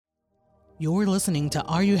You're listening to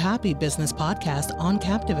Are You Happy Business Podcast on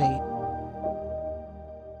Captivate.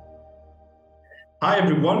 Hi,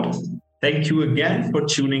 everyone. Thank you again for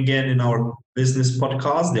tuning in our business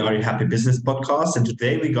podcast, the Are You Happy Business Podcast. And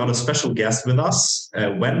today we got a special guest with us,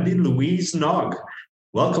 Wendy Louise Nog.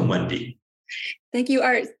 Welcome, Wendy. Thank you,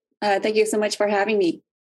 Art. Thank you so much for having me.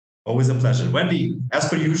 Always a pleasure. Wendy, as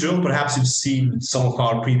per usual, perhaps you've seen some of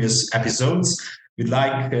our previous episodes. We'd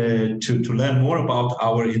like to learn more about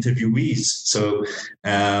our interviewees. So,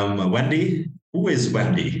 Wendy, who is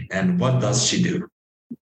Wendy and what does she do?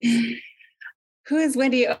 Who is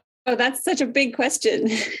Wendy? Oh, that's such a big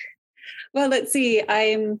question. Well, let's see.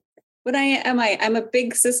 I'm a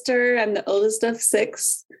big sister. I'm the oldest of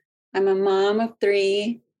 6. I'm a mom of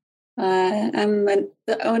 3. I'm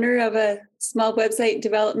the owner of a small website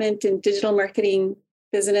development and digital marketing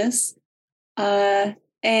business.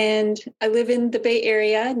 And I live in the Bay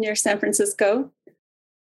Area near San Francisco.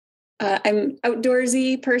 I'm an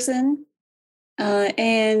outdoorsy person,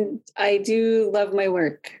 and I do love my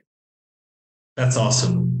work. That's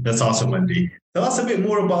awesome. That's awesome, Wendy. Tell us a bit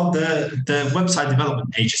more about the website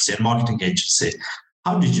development agency and marketing agency.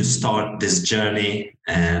 How did you start this journey,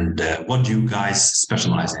 and what do you guys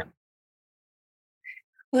specialize in?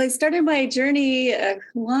 Well, I started my journey a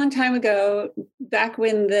long time ago, back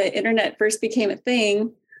when the internet first became a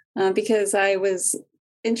thing, because I was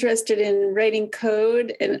interested in writing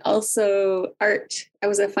code and also art. I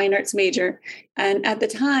was a fine arts major. And at the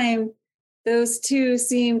time, those two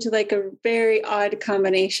seemed like a very odd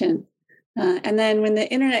combination. And then when the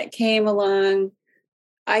internet came along,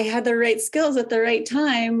 I had the right skills at the right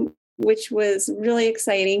time, which was really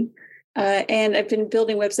exciting. And I've been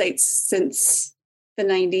building websites since the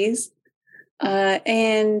 90s.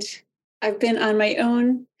 And I've been on my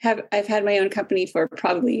own, I've had my own company for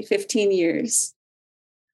probably 15 years.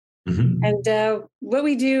 Mm-hmm. And what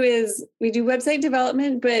we do is we do website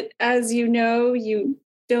development, but as you know, you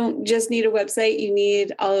don't just need a website, you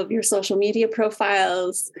need all of your social media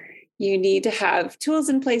profiles. You need to have tools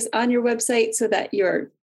in place on your website so that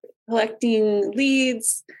you're collecting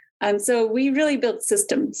leads. So we really build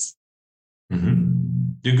systems. Mm-hmm.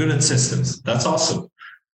 You're good at systems. That's awesome.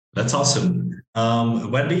 That's awesome.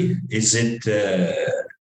 Wendy, is it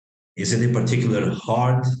in particular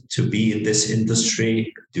hard to be in this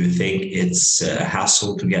industry? Do you think it's a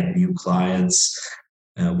hassle to get new clients?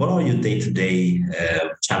 What are your day-to-day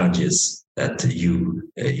challenges that you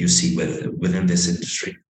see within this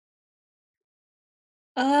industry?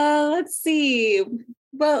 Let's see.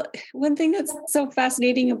 Well, one thing that's so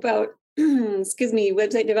fascinating about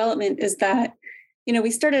website development is that, we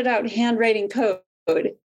started out handwriting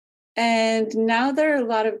code. And now there are a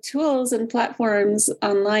lot of tools and platforms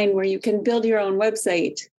online where you can build your own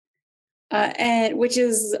website, and which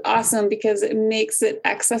is awesome because it makes it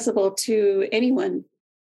accessible to anyone.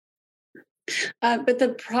 But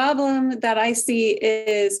the problem that I see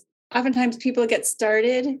is oftentimes people get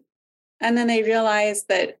started and then they realize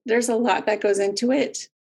that there's a lot that goes into it.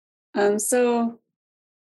 So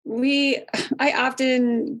I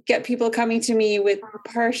often get people coming to me with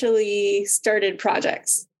partially started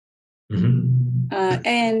projects. Mm-hmm.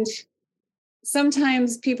 And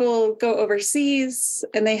sometimes people go overseas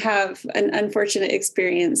and they have an unfortunate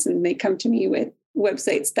experience and they come to me with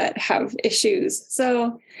websites that have issues.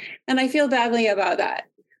 And I feel badly about that.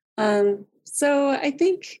 So I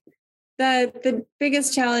think that the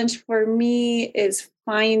biggest challenge for me is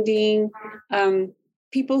finding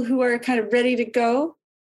people who are kind of ready to go.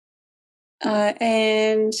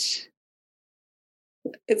 And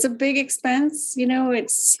it's a big expense,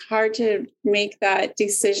 it's hard to make that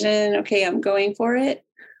decision. Okay, I'm going for it.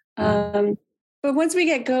 But once we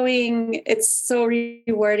get going, it's so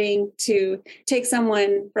rewarding to take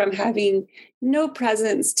someone from having no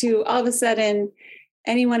presence to all of a sudden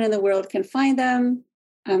anyone in the world can find them.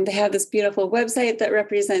 They have this beautiful website that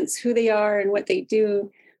represents who they are and what they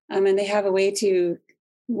do. And they have a way to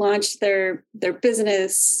launch their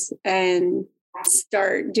business and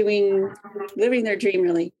start living their dream,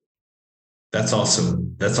 really. That's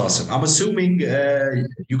awesome. That's awesome. I'm assuming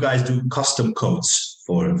you guys do custom codes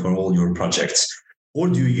for all your projects, or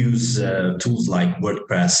do you use tools like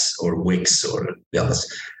WordPress or Wix or the others?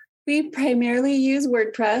 We primarily use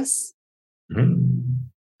WordPress,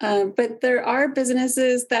 but there are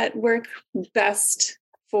businesses that work best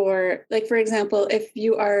for example, if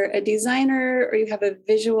you are a designer or you have a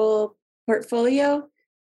visual portfolio,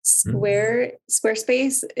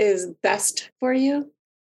 Squarespace is best for you.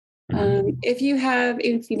 If you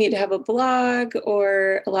need to have a blog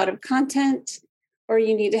or a lot of content, or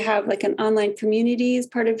you need to have an online community as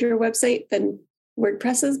part of your website, then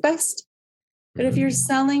WordPress is best. But if you're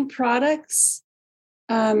selling products,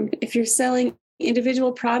 if you're selling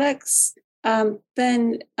individual products,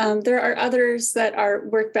 then there are others that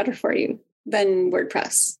work better for you than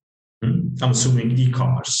WordPress. I'm assuming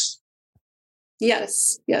e-commerce.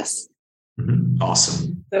 Yes.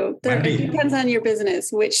 Awesome. So it depends on your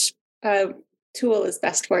business, which tool is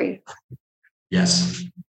best for you. Yes,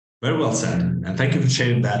 very well said. And thank you for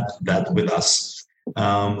sharing that with us.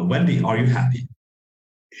 Wendy, are you happy?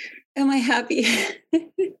 Am I happy?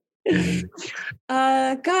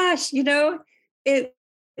 Gosh,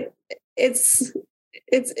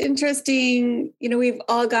 it's interesting. We've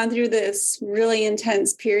all gone through this really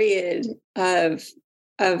intense period of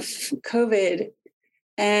COVID,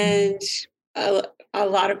 and a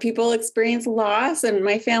lot of people experience loss, and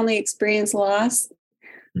my family experienced loss.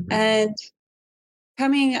 Mm-hmm. And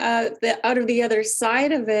coming out of the other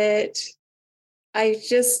side of it, I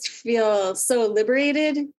just feel so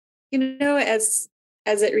liberated, as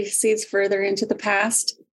it recedes further into the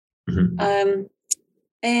past. Mm-hmm.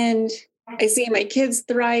 And I see my kids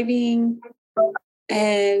thriving,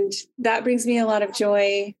 and that brings me a lot of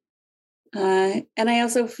joy. And I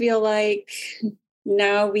also feel like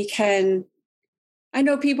now I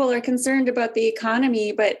know people are concerned about the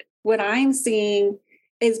economy, but what I'm seeing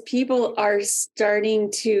is people are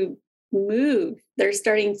starting to move. They're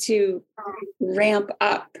starting to ramp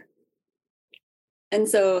up. And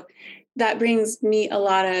so that brings me a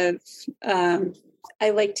lot of,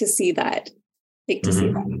 I like to see that.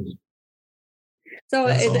 So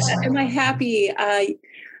awesome. Am I happy? I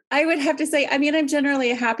would have to say, I'm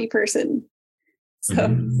generally a happy person. So,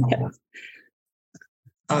 yeah.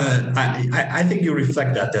 I think you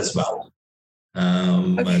reflect that as well.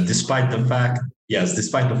 Okay. Despite the fact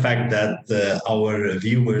that our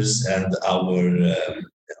viewers and our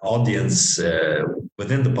audience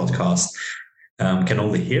within the podcast can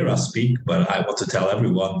only hear us speak, but I want to tell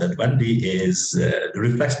everyone that Wendy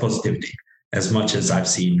reflects positivity as much as I've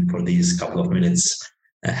seen for these couple of minutes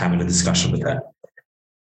having a discussion with her.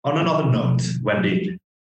 On another note, Wendy,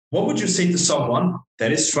 what would you say to someone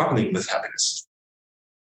that is struggling with happiness?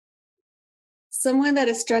 Someone that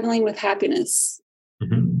is struggling with happiness.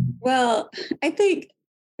 Mm-hmm. Well, I think,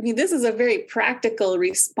 this is a very practical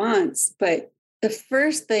response, but the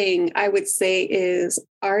first thing I would say is,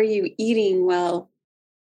 are you eating well?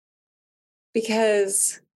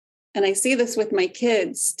 Because, and I see this with my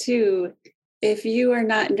kids too, if you are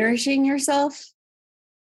not nourishing yourself,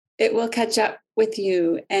 it will catch up with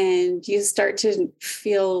you and you start to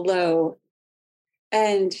feel low.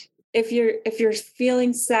 And if you're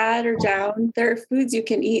feeling sad or down, there are foods you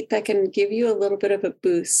can eat that can give you a little bit of a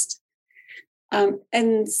boost.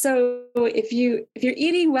 And so if you're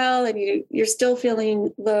eating well and you're still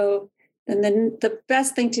feeling low, then the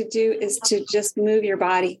best thing to do is to just move your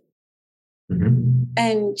body. Mm-hmm.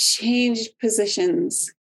 And change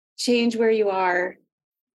positions, change where you are,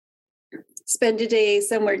 spend a day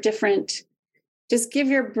somewhere different. Just give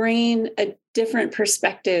your brain a different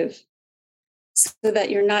perspective so that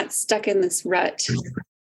you're not stuck in this rut.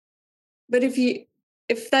 But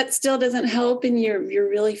if that still doesn't help and you're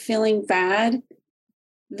really feeling bad,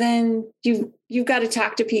 then you've got to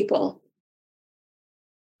talk to people.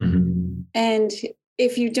 Mm-hmm. And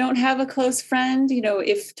if you don't have a close friend,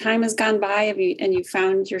 if time has gone by and you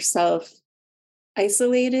found yourself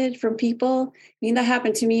isolated from people, that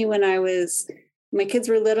happened to me when my kids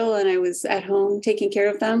were little and I was at home taking care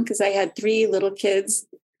of them because I had 3 little kids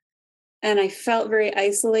and I felt very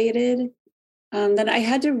isolated. Then I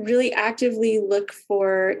had to really actively look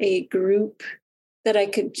for a group that I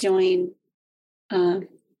could join.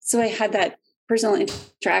 So I had that personal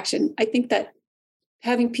interaction. I think that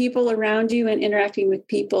having people around you and interacting with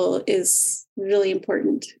people is really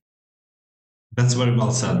important. That's very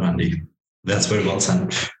well said, Wendy. That's very well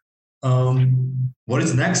said. What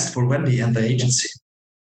is next for Wendy and the agency?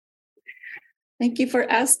 Thank you for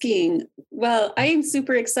asking. Well, I am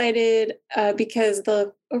super excited because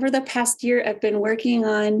over the past year, I've been working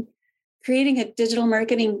on creating a digital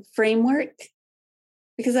marketing framework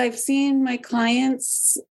because I've seen my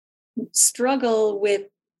clients struggle with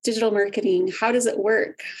digital marketing. How does it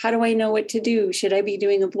work? How do I know what to do? Should I be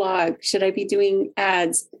doing a blog? Should I be doing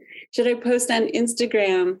ads? Should I post on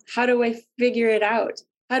Instagram? How do I figure it out?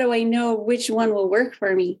 How do I know which one will work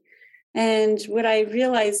for me? And what I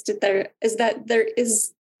realized is that there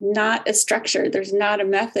is not a structure. There's not a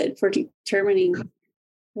method for determining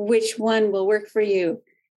which one will work for you.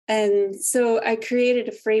 And so I created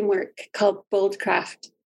a framework called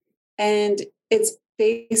Boldcraft. And it's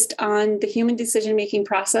based on the human decision-making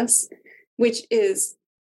process, which is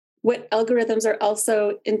what algorithms are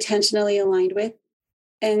also intentionally aligned with.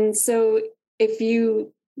 And so if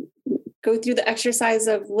you go through the exercise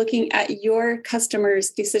of looking at your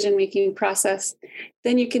customers' decision-making process,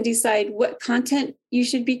 then you can decide what content you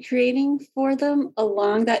should be creating for them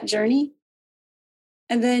along that journey.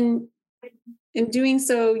 And then in doing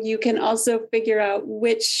so, you can also figure out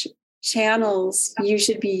which channels you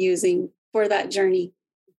should be using for that journey.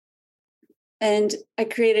 And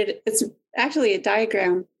it's actually a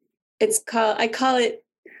diagram. I call it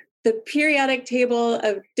the periodic table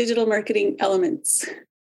of digital marketing elements.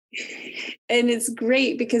 And it's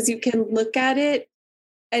great because you can look at it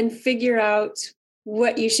and figure out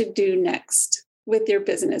what you should do next with your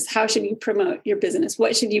business. How should you promote your business?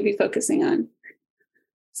 What should you be focusing on?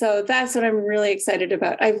 So that's what I'm really excited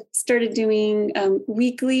about. I've started doing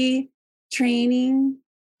weekly training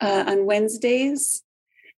on Wednesdays,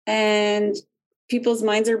 and people's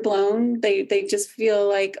minds are blown. They just feel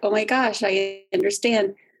like, oh my gosh, I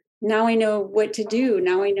understand. Now I know what to do.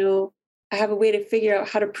 Now I know I have a way to figure out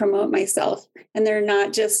how to promote myself. And they're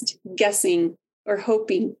not just guessing or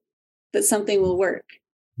hoping that something will work.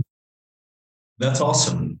 That's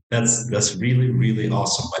awesome. That's really, really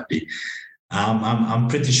awesome, Wendy. I'm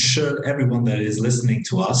pretty sure everyone that is listening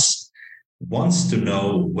to us wants to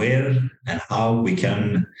know where and how we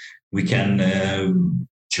can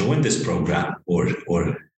join this program or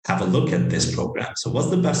have a look at this program. So what's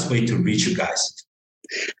the best way to reach you guys?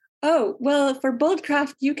 Oh, well, for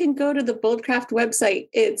Boldcraft, you can go to the Boldcraft website.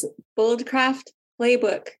 It's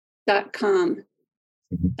boldcraftplaybook.com.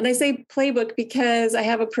 And I say playbook because I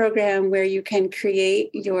have a program where you can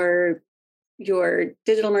create your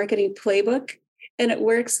digital marketing playbook, and it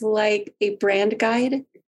works like a brand guide.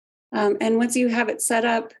 And once you have it set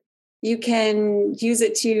up, you can you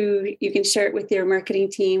can share it with your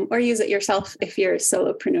marketing team or use it yourself if you're a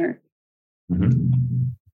solopreneur. Mm-hmm.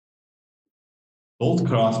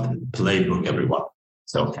 Boldcraft Playbook, everyone.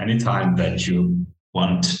 So anytime that you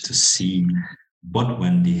want to see what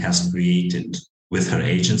Wendy has created with her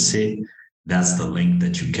agency, that's the link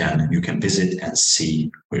that you can visit and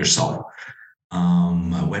see for yourself.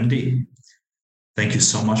 Wendy, thank you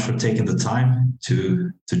so much for taking the time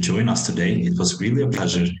to join us today. It was really a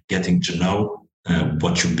pleasure getting to know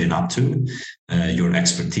what you've been up to, your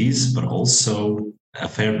expertise, but also a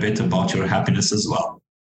fair bit about your happiness as well.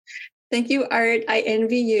 Thank you, Art. I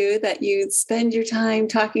envy you that you spend your time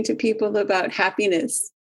talking to people about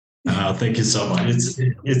happiness. Thank you so much.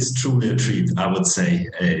 It's truly a treat, I would say.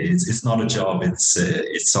 It's not a job. It's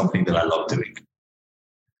something that I love doing.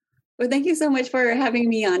 Well, thank you so much for having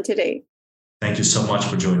me on today. Thank you so much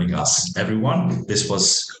for joining us, everyone. This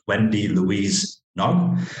was Wendy Louise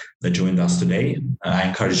Nog that joined us today. I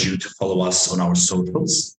encourage you to follow us on our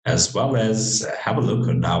socials as well as have a look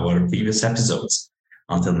on our previous episodes.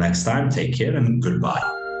 Until next time, take care and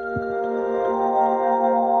goodbye.